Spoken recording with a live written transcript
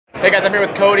Hey guys, I'm here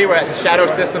with Cody. We're at the Shadow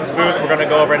Systems booth. We're going to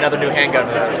go over another new handgun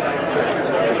of theirs.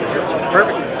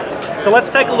 Perfect. So let's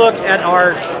take a look at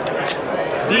our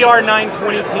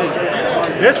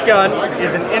DR920P. This gun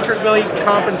is an integrally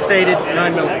compensated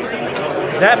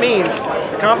 9mm. That means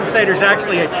the compensator is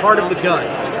actually a part of the gun.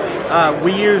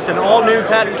 We used an all-new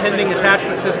patent-pending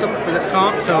attachment system for this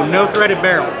comp, so no threaded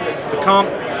barrel. The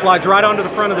comp slides right onto the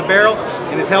front of the barrel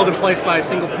and is held in place by a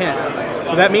single pin.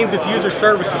 So that means it's user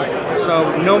serviceable.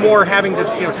 So no more having to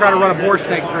try to run a bore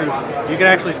snake through. You can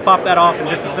actually just pop that off and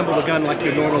disassemble the gun like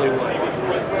you normally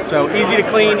would. So easy to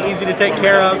clean, easy to take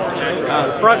care of.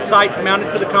 The front sight's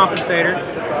mounted to the compensator.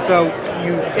 So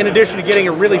you, in addition to getting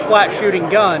a really flat shooting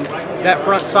gun, that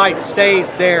front sight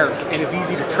stays there and is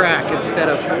easy to track instead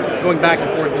of going back and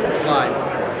forth with the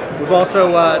slide. We've also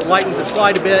lightened the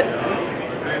slide a bit.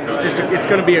 It's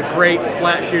going to be a great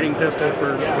flat shooting pistol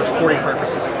for sporting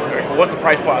purposes. What's the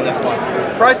price point on this one?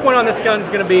 Price point on this gun is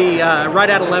going to be right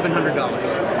at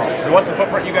 $1,100. What's the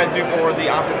footprint you guys do for the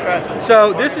optics cut?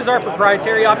 So this is our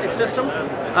proprietary optic system.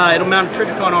 It'll mount a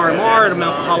Trijicon RMR, it'll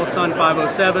mount the Holosun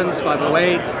 507s,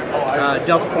 508s,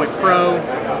 Delta Point Pro.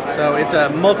 So it's a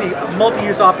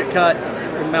multi-use optic cut.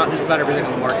 It'll mount just about everything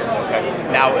on the market.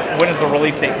 Okay. Now, when is the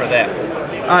release date for this?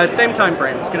 Same time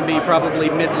frame. It's going to be probably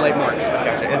mid to late March.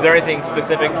 Gotcha. Is there anything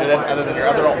specific to this other than your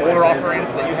other older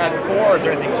offerings that you had before, or is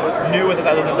there anything new with this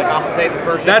other than the compensated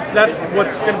version? That's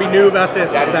what's going to be new about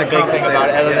this. That's the big thing about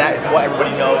it. Other than that, is what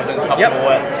everybody knows and is comfortable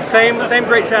with. It's the same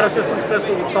great Shadow Systems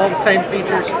pistol. It's all the same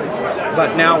features,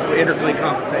 but now integrally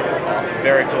compensated. Awesome.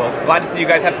 Very cool. Glad to see you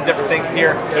guys have some different things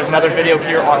here. There's another video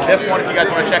here on this one. If you guys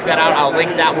want to check that out, I'll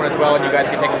link that one as well, and you guys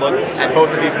can take a look at both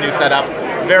of these new setups.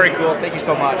 Very cool. Thank you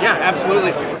so much. Yeah,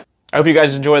 absolutely. I hope you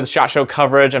guys enjoy the SHOT Show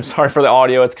coverage. I'm sorry for the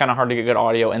audio. It's kind of hard to get good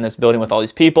audio in this building with all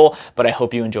these people, but I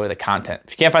hope you enjoy the content.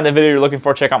 If you can't find the video you're looking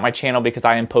for, check out my channel because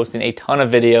I am posting a ton of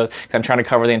videos because I'm trying to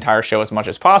cover the entire show as much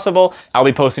as possible. I'll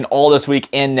be posting all this week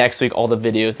and next week all the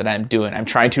videos that I'm doing. I'm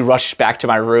trying to rush back to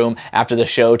my room after the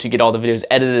show to get all the videos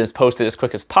edited and posted as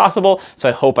quick as possible, so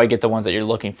I hope I get the ones that you're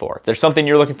looking for. If there's something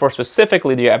you're looking for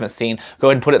specifically that you haven't seen, go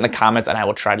ahead and put it in the comments and I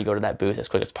will try to go to that booth as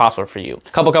quick as possible for you.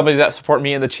 A couple companies that support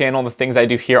me in the channel and the things I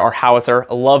do here are Howitzer.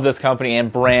 I love this company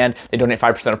and brand. They donate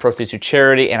 5% of proceeds to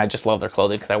charity, and I just love their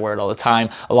clothing because I wear it all the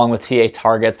time, along with TA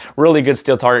Targets. Really good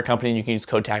steel target company, and you can use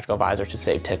code Tactical Advisor to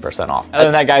save 10% off. Other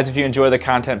than that, guys, if you enjoy the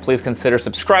content, please consider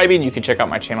subscribing. You can check out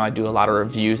my channel. I do a lot of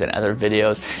reviews and other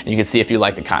videos, and you can see if you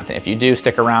like the content. If you do,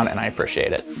 stick around, and I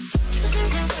appreciate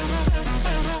it.